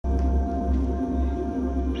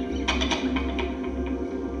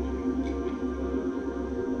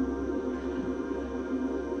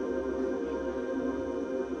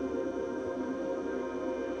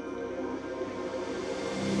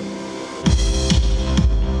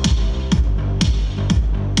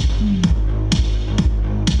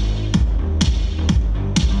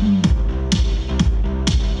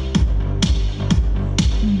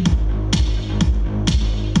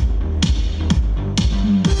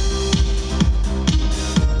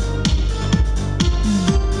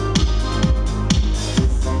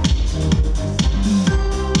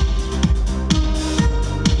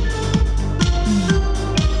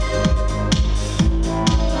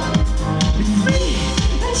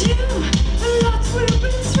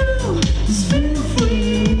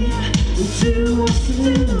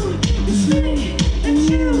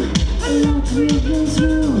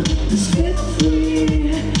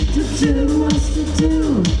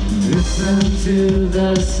Listen to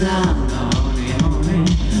the sound, only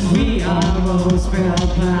we are all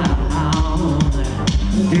spellbound.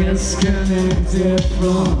 Disconnected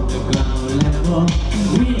from the ground level,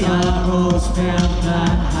 we are all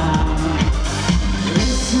spellbound.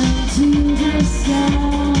 Listen to the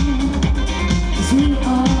sound, 'cause we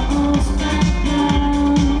are all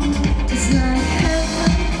spellbound. It's like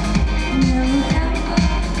heaven, never ever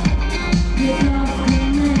get off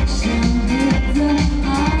connection with the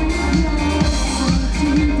higher.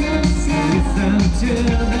 Listen to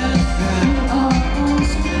the sound, we are all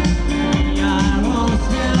spellbound. We are all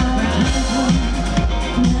spellbound.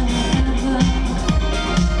 Never ever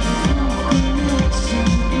get off connection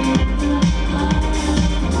with the higher.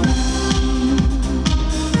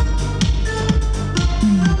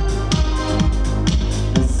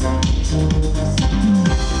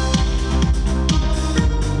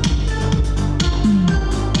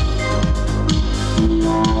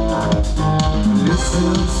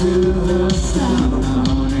 Listen to the sound,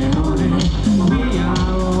 only we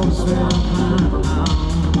are all spellbound.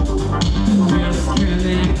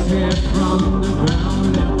 Disconnected from the ground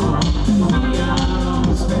level, we are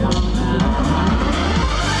all spellbound.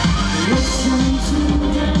 Listen to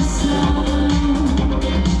the sound,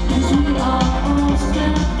 'cause we are all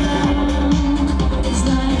spellbound. It's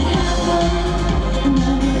like heaven,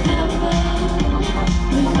 never ever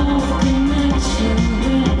get off connection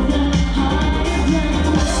with the higher ground.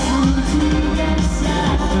 Listen to the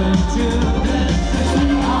sound, we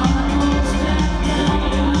are all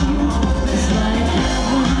spellbound. It's like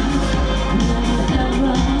heaven, never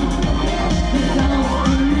ever get off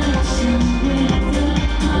connection with the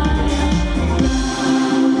higher ground.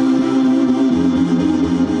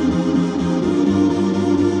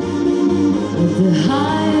 With the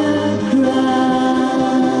higher ground.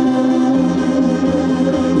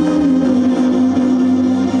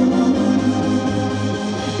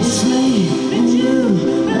 It's me and you,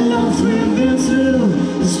 and lots we've been through.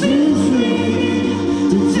 Let's feel free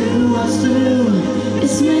to do what's to do.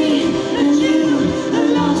 It's me and you, and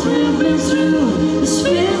lots we've been through. Let's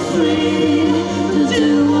feel free to do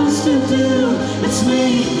what's to do. It's me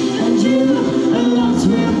and you, and lots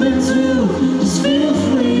we've been through. Let's feel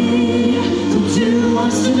free to do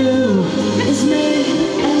what's to do. It's me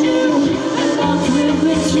and you, and lots we've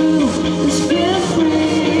been through. Let's feel free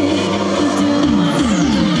to do what's to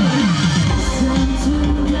do. Listen to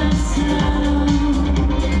the sound,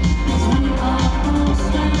 'cause we are all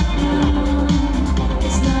spellbound.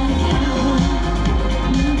 It's like heaven,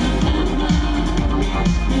 never ever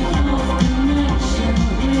get off connection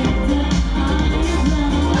with the higher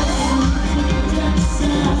ground. Listen to the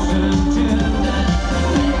sound,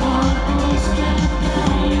 we are all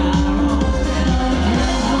spellbound. We are all spellbound.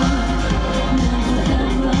 Never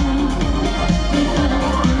ever get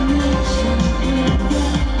off connection with the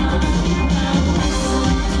higher ground.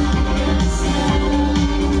 Listen to the sound,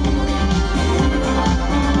 we are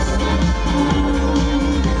all spellbound.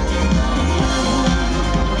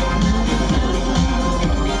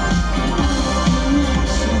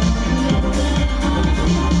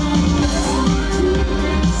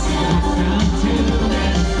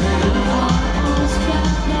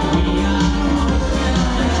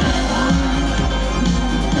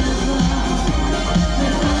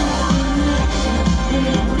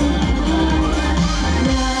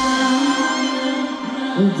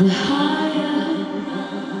 With the higher,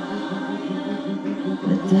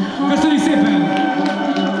 with the higher. Köszönjük szépen!